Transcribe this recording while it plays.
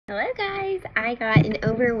Hello guys, I got an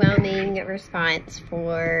overwhelming response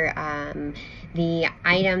for the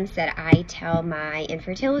items that I tell my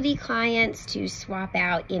infertility clients to swap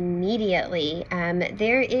out immediately.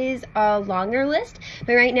 There is a longer list,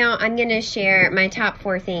 but right now I'm going to share my top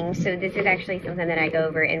 4 things. So this is actually something that I go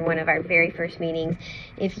over in one of our very first meetings.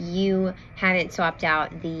 If you haven't swapped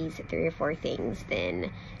out these 3 or 4 things,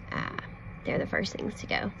 then they're the first things to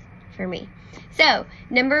go for me. So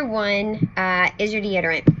number 1 is your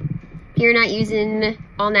deodorant. If you're not using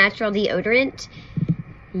all natural deodorant,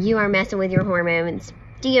 you are messing with your hormones.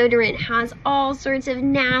 Deodorant has all sorts of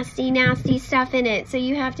nasty stuff in it. So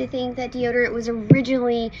you have to think that deodorant was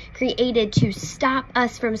originally created to stop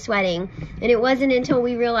us from sweating. And it wasn't until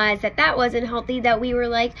we realized that that wasn't healthy that we were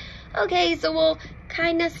like, okay, so we'll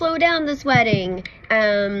kind of slow down the sweating.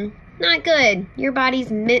 Not good. Your body's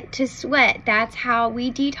meant to sweat. That's how we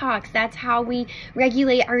detox. That's how we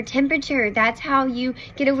regulate our temperature. That's how you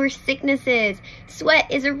get over sicknesses.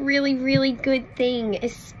 Sweat is a really, really good thing,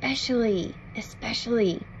 especially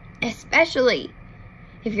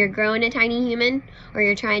if you're growing a tiny human or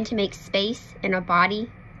you're trying to make space in a body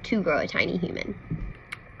to grow a tiny human.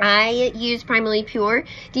 I use Primarily Pure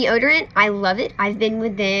deodorant. I love it. I've been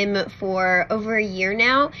with them for over a year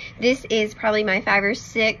now. This is probably my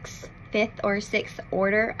 5th or 6th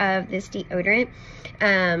order of this deodorant.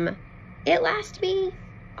 It lasts me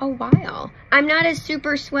a while. I'm not a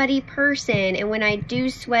super sweaty person, and when I do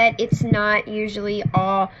sweat, it's not usually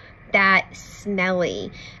all that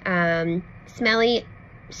smelly. Smelly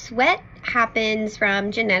sweat happens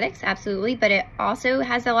from genetics, absolutely, but it also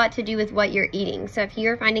has a lot to do with what you're eating. So if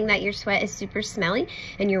you're finding that your sweat is super smelly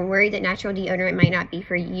and you're worried that natural deodorant might not be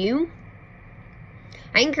for you,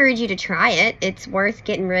 I encourage you to try it. It's worth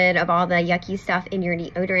getting rid of all the yucky stuff in your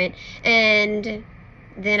deodorant, and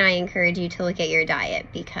then I encourage you to look at your diet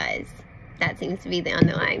because that seems to be the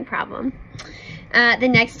underlying problem. The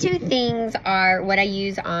next 2 things are what I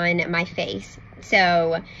use on my face.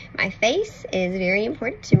 So my face is very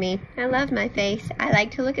important to me. I love my face. I like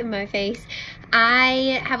to look at my face.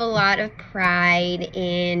 I have a lot of pride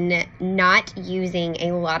in not using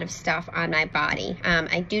a lot of stuff on my body.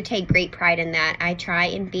 I do take great pride in that. I try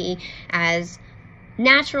and be as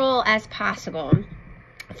natural as possible.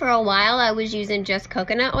 For a while, I was using just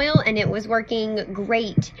coconut oil, and it was working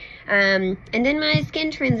great. And then my skin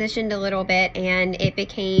transitioned a little bit, and it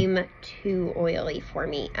became too oily for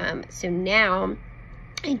me. So now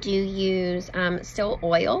I do use still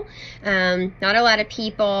oil. Not a lot of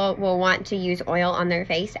people will want to use oil on their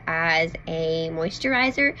face as a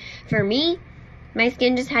moisturizer. For me, my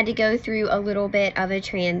skin just had to go through a little bit of a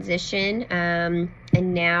transition, and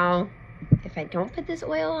now if I don't put this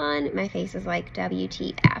oil on, my face is like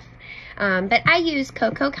WTF. But I use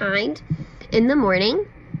Cocoa Kind in the morning.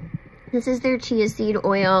 This is their chia seed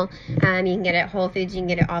oil. You can get it at Whole Foods. You can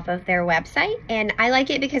get it off of their website. And I like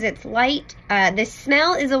it because it's light. The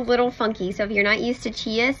smell is a little funky. So if you're not used to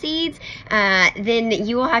chia seeds, then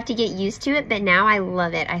you will have to get used to it. But now I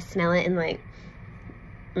love it. I smell it and like,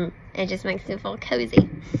 it just makes me feel cozy.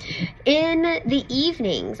 In the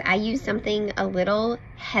evenings, I use something a little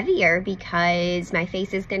heavier because my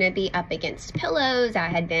face is going to be up against pillows. I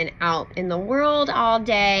had been out in the world all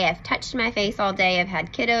day. I've touched my face all day. I've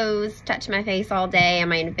had kiddos touch my face all day. I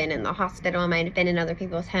might have been in the hospital. I might have been in other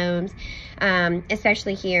people's homes,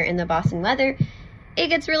 especially here in the Boston weather. It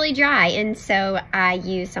gets really dry, and so I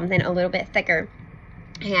use something a little bit thicker.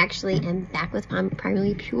 I actually am back with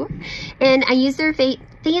Primarily Pure, and I use their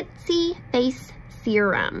Fancy Face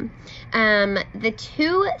Serum. The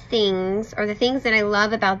 2 things, or the things that I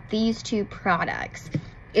love about these 2 products,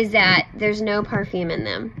 is that there's no perfume in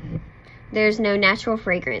them. There's no natural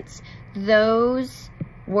fragrance. Those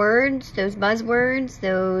words, those buzzwords,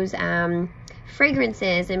 those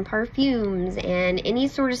fragrances and perfumes and any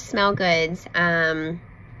sort of smell goods,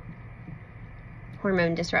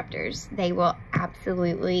 hormone disruptors, they will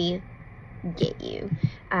absolutely get you.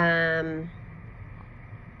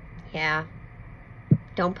 Yeah,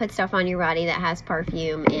 don't put stuff on your body that has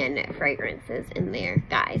perfume and fragrances in there,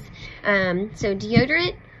 guys. So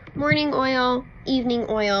deodorant, morning oil, evening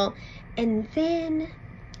oil, and then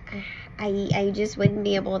I just wouldn't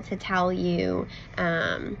be able to tell you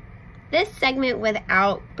this segment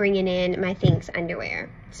without bringing in my Thinx underwear.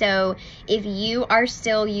 So if you are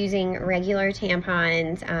still using regular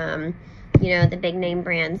tampons, you know, the big name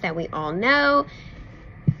brands that we all know,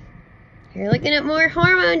 you're looking at more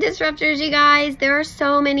hormone disruptors, you guys. There are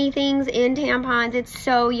so many things in tampons. It's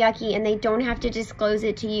so yucky, and they don't have to disclose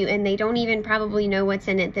it to you, and they don't even probably know what's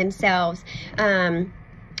in it themselves.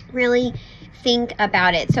 Really, think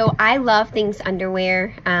about it. So I love Thinx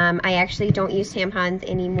underwear. I actually don't use tampons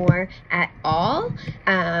anymore at all.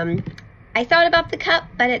 I thought about the cup,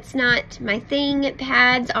 but it's not my thing.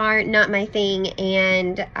 Pads are not my thing.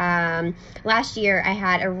 And last year I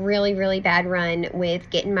had a really bad run with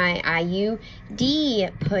getting my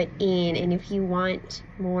IUD put in. And if you want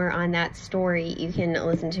more on that story, you can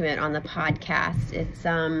listen to it on the podcast. It's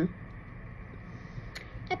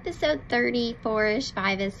episode 34-ish,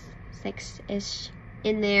 5-ish, 6-ish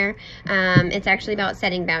in there. It's actually about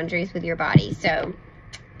setting boundaries with your body. So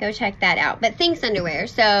go check that out. But Thinx underwear,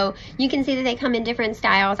 so you can see that they come in different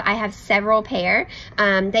styles. I have several pair.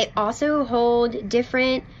 They also hold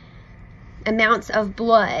different amounts of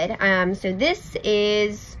blood. So this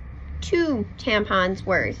is 2 tampons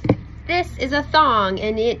worth. This is a thong,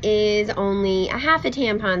 and it is only a half a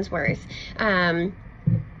tampon's worth.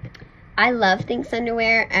 I love Thinx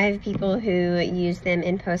underwear. I have people who use them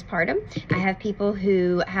in postpartum. I have people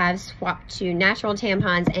who have swapped to natural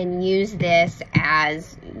tampons and use this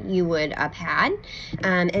as you would a pad.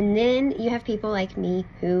 And then you have people like me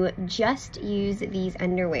who just use these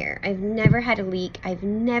underwear. I've never had a leak. I've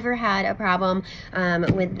never had a problem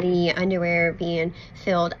with the underwear being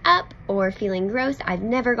filled up or feeling gross. I've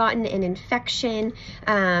never gotten an infection.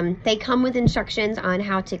 They come with instructions on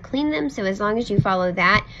how to clean them, so as long as you follow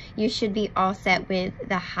that, you should be all set with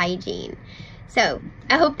the hygiene. So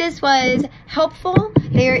I hope this was helpful.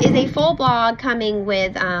 There is a full blog coming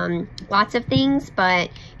with lots of things, but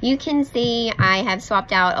you can see I have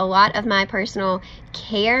swapped out a lot of my personal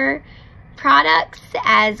care products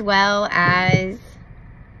as well as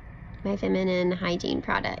my feminine hygiene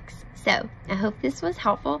products. So I hope this was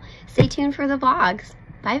helpful. Stay tuned for the blogs.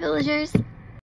 Bye, villagers.